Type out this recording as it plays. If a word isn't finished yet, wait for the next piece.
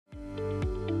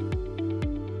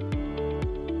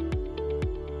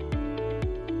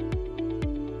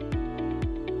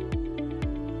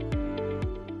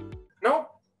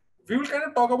we will kind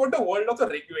of talk about the world of the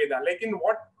Rig Veda, like in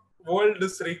what world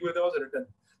this Rig Veda was written.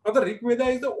 Now, the Rig Veda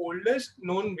is the oldest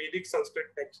known Vedic Sanskrit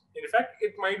text. In fact,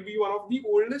 it might be one of the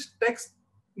oldest texts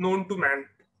known to man.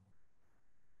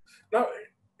 Now,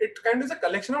 it kind of is a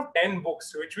collection of 10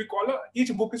 books, which we call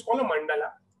each book is called a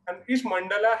mandala, and each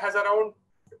mandala has around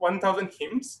 1,000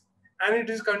 hymns, and it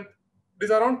is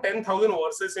around 10,000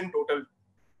 verses in total.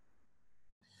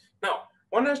 Now,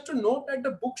 one has to note that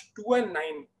the books 2 and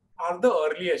 9 are the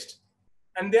earliest,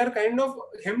 and they are kind of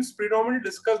hymns predominantly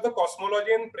discuss the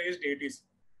cosmology and praise deities,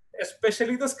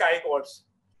 especially the sky gods.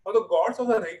 Now, the gods of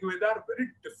the Rig Veda are very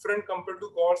different compared to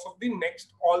gods of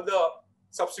all the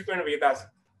subsequent Vedas.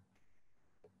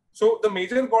 So, the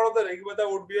major god of the Rig Veda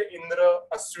would be Indra,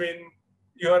 Aswin,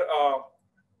 your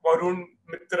Varun,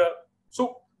 Mitra.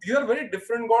 So, these are very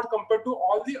different gods compared to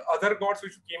all the other gods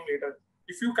which came later.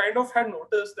 If you kind of had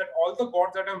noticed that all the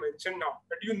gods that I mentioned now,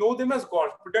 that you know them as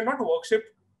gods, but they're not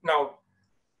worshipped now.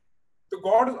 The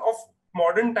gods of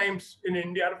modern times in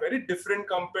India are very different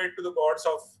compared to the gods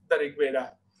of the Rig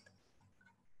Veda.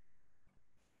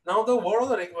 Now, the word of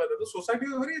the Rig Veda, the society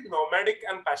is very nomadic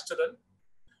and pastoral.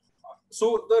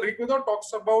 So, the Rig Veda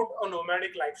talks about a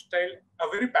nomadic lifestyle, a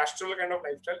very pastoral kind of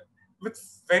lifestyle, with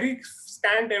very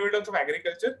scant evidence of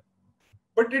agriculture,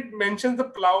 but it mentions the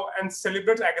plow and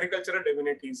celebrates agricultural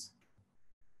divinities.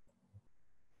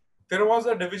 There was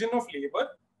a division of labor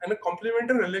and a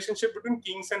complementary relationship between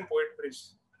kings and poet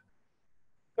priests.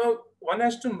 Now, one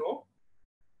has to know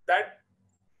that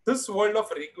this world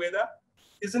of Rig Veda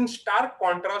is in stark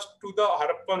contrast to the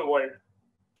Harappan world.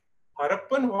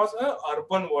 Harappan was an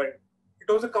urban world.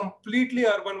 It was a completely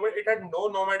urban world. It had no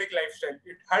nomadic lifestyle.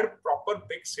 It had proper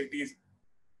big cities.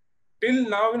 Till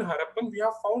now in Harappan, we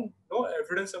have found no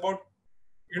evidence about,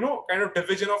 kind of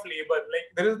division of labor. Like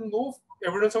there is no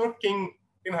evidence of a king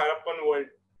in Harappan world.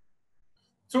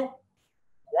 So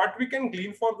what we can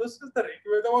glean for this is the Rig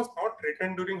Veda was not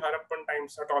written during Harappan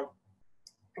times at all.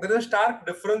 There is a stark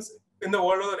difference in the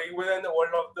world of the Rig Veda and the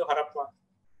world of the Harappa.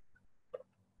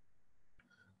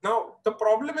 Now, the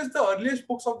problem is the earliest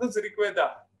books of this Rig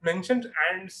Veda mentioned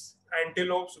ants,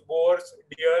 antelopes, boars,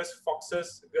 deers,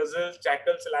 foxes, gazelles,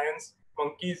 jackals, lions,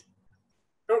 monkeys.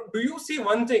 Now, do you see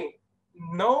one thing?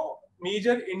 No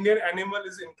major Indian animal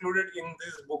is included in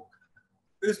this book.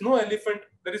 There is no elephant,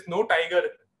 there is no tiger,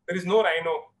 there is no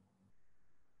rhino,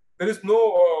 there is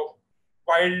no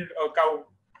wild cow,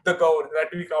 the gaur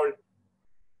that we call.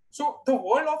 So, the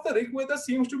world of the Rig Veda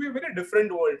seems to be a very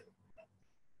different world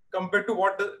compared to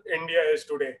what India is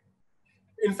today.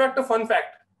 In fact, a fun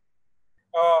fact,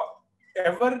 all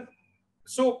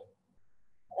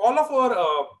of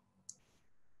our,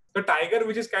 the tiger,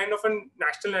 which is kind of a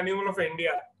national animal of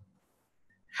India,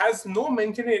 has no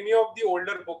mention in any of the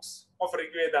older books of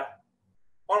Rig Veda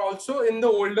or also in the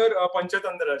older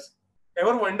Panchatantras.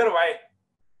 Ever wonder why?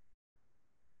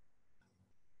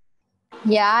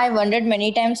 Yeah, I wondered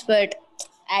many times, but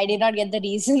I did not get the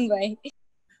reason why.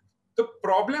 The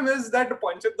problem is that the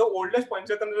oldest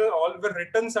Panchatantras all were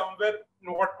written somewhere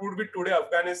in what would be today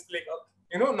Afghanistan,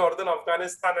 like northern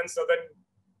Afghanistan and southern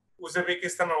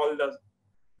Uzbekistan and all those.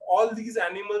 All these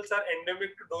animals are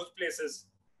endemic to those places.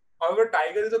 However,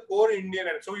 tiger is a core Indian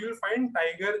animal. So you will find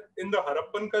tiger in the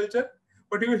Harappan culture,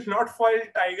 but you will not find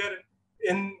tiger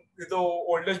in the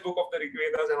oldest book of the Rig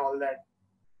Vedas and all that.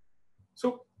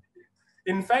 So,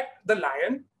 in fact, the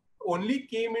lion only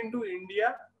came into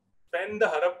India when the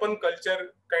Harappan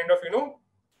culture kind of,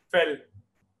 fell.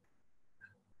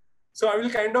 So I will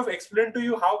kind of explain to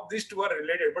you how these two are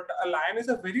related. But a lion is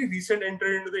a very recent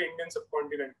entry into the Indian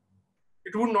subcontinent.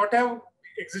 It would not have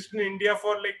existed in India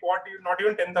for not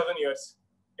even 10,000 years.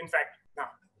 In fact, now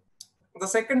the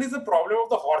second is the problem of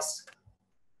the horse.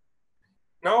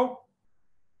 Now,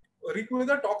 Rig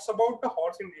Veda talks about the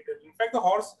horse in detail. In fact, the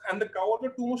horse and the cow are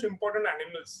the two most important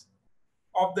animals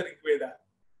of the Rig Veda.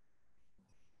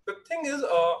 The thing is,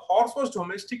 horse was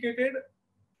domesticated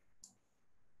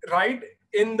right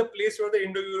in the place where the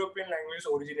Indo-European language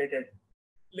originated,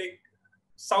 like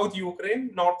South Ukraine,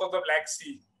 north of the Black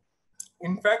Sea.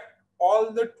 In fact,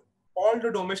 all the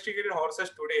domesticated horses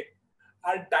today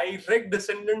are direct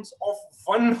descendants of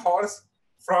one horse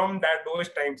from those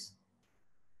times.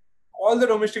 All the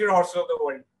domesticated horses of the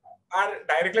world are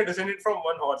directly descended from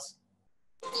one horse.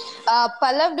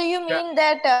 Pallav, do you mean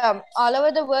that all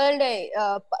over the world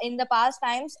in the past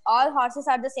times, all horses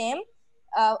are the same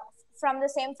from the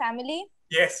same family?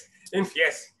 Yes.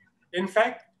 In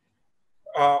fact,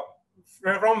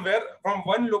 from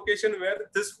one location where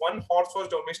this one horse was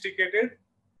domesticated,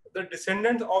 the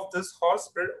descendants of this horse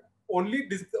spread only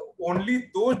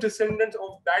those descendants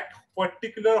of that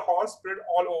particular horse spread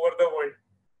all over the world.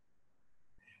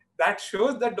 that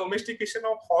shows that domestication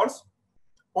of horse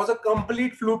was a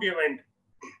complete fluke event.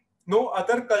 No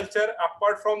other culture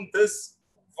apart from this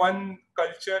one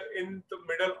culture in the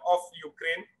middle of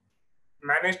Ukraine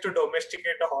managed to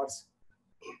domesticate a horse.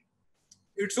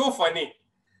 It's so funny.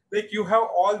 Like you have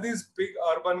all these big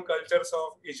urban cultures of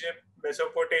Egypt,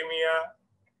 Mesopotamia,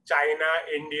 China,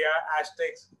 India,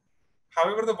 Aztecs.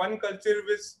 However, the one culture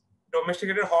which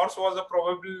domesticated horse was a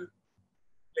probable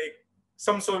like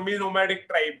some semi-nomadic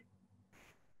tribe.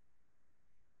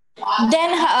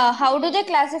 Then how do they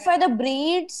classify the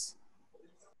breeds?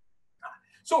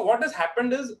 So what has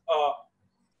happened is,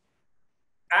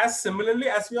 as similarly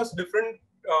as we have different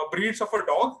breeds of a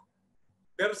dog,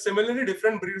 there are similarly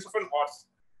different breeds of a horse.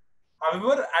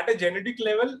 However, at a genetic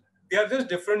level, they are just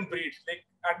different breeds. Like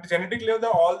at the genetic level,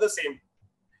 they're all the same.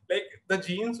 Like the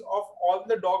genes of all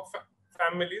the dog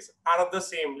families are the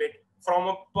same. Like from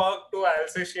a pug to an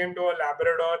Alsatian to a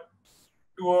Labrador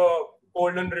to a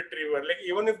golden retriever. Like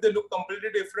even if they look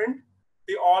completely different,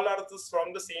 they all are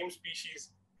from the same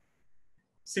species.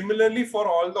 Similarly for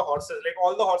all the horses, like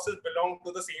all the horses belong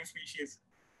to the same species.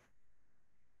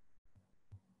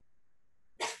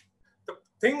 The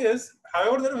thing is,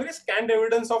 however, there is very scant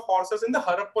evidence of horses in the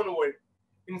Harappan world.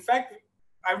 In fact,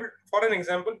 for an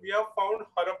example, we have found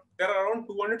there are around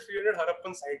 200-300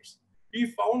 Harappan sites. We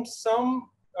found some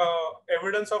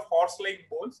evidence of horse-like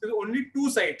bones. There's only 2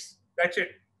 sites. That's it.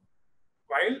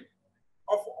 While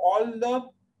of all the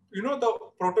the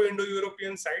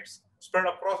Proto-Indo-European sites spread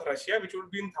across Russia, which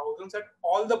would be in thousands, at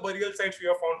all the burial sites we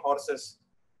have found horses.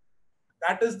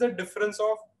 That is the difference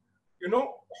of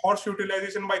horse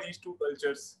utilization by these 2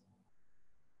 cultures.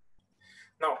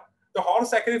 Now, the horse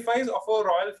sacrifice of a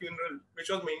royal funeral, which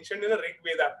was mentioned in the Rig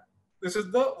Veda. This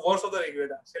is the verse of the Rig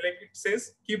Veda. So like it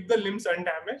says, keep the limbs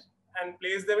undamaged and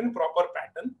place them in proper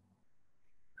pattern.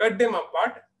 Cut them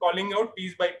apart, calling out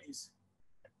piece by piece.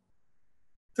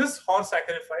 This horse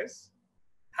sacrifice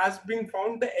has been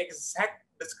found, the exact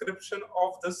description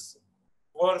of this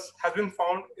verse has been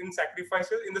found in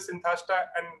sacrifices in the Sinthasta,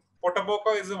 and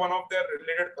Potaboka is one of their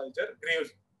related culture,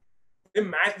 graves. They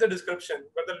match the description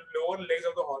where the lower legs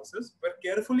of the horses were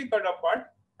carefully cut apart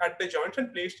at the joints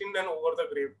and placed in and over the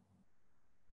grave.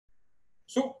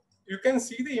 So you can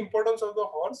see the importance of the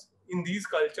horse in these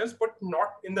cultures, but not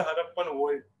in the Harappan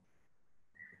world.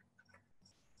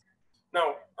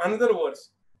 Now, another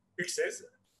verse, it says,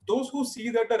 those who see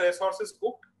that the racehorse is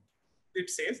cooked, it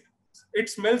says, it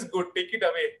smells good, take it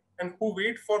away. And who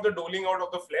wait for the doling out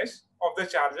of the flesh of the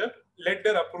charger, let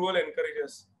their approval encourage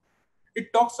us.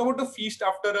 It talks about a feast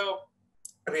after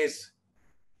a race.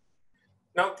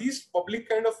 Now, these public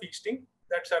kind of feasting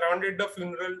that surrounded the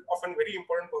funeral of a very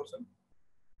important person,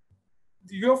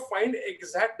 you find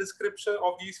exact description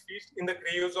of these feasts in the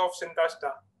graves of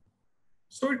Sinthasta.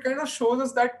 So it kind of shows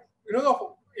us that the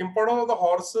importance of the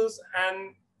horses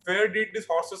and where did these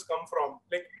horses come from.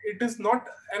 Like it is not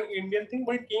an Indian thing,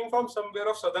 but it came from somewhere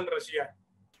of southern Russia.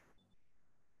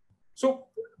 So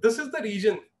this is the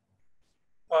region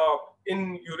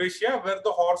in Eurasia where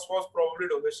the horse was probably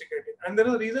domesticated, and there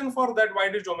is a reason for that why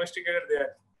it is domesticated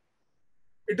there.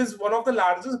 It is one of the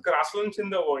largest grasslands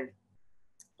in the world,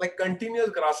 like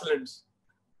continuous grasslands,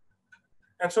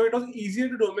 and so it was easier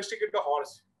to domesticate the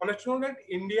horse. Honestly, you know that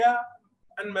India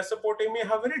and Mesopotamia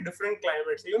have very different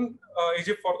climates, even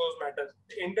Egypt for those matters.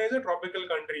 India is a tropical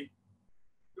country,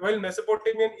 while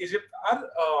Mesopotamia and Egypt are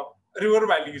river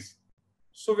valleys.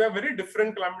 So we have very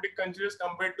different climatic countries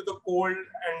compared to the cold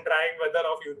and dry weather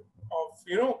of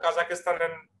Kazakhstan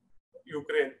and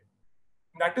Ukraine.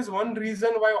 That is one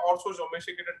reason why horse was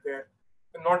domesticated there,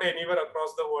 and not anywhere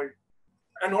across the world.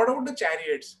 And what about the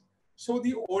chariots? So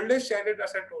the oldest chariot,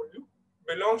 as I told you,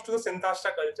 belongs to the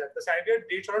Sinthasta culture. The chariot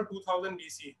dates around 2000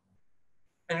 BC,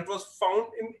 and it was found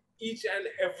in each and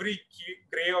every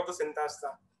grave of the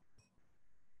Sinthasta.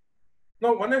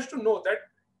 Now, one has to know that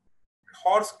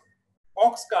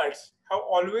ox carts have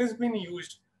always been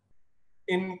used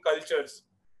in cultures.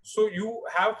 So you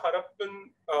have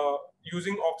Harappan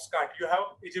using ox cart, you have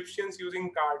Egyptians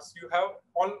using carts, you have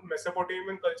all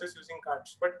Mesopotamian cultures using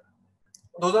carts, but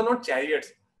those are not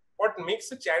chariots. What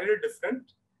makes a chariot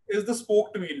different is the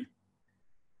spoked wheel.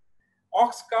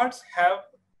 Ox carts have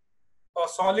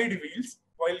solid wheels,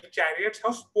 while chariots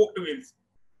have spoked wheels.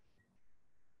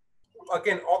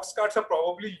 Again, ox carts are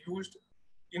probably used,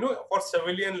 for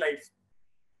civilian life,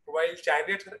 while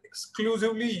chariots are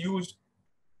exclusively used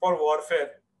for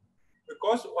warfare.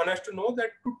 Because one has to know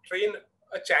that to train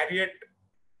a chariot,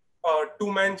 a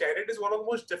 2-man chariot, is one of the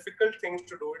most difficult things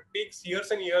to do. It takes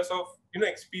years and years of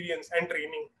experience and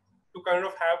training to kind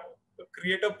of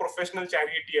create a professional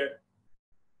charioteer.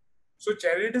 So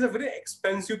chariot is a very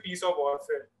expensive piece of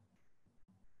warfare.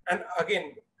 And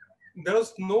again, there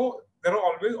are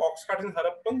always ox carts in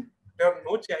Harappan. There are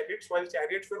no chariots, while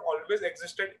chariots were always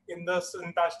existed in the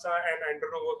Santashta and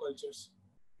Andronova cultures.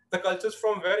 The cultures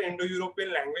from where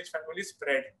Indo-European language family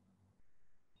spread.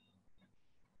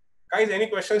 Guys, any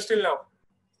questions till now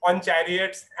on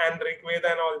chariots and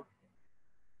Rigveda and all?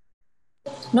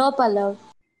 No, Pallav.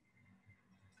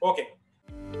 Okay.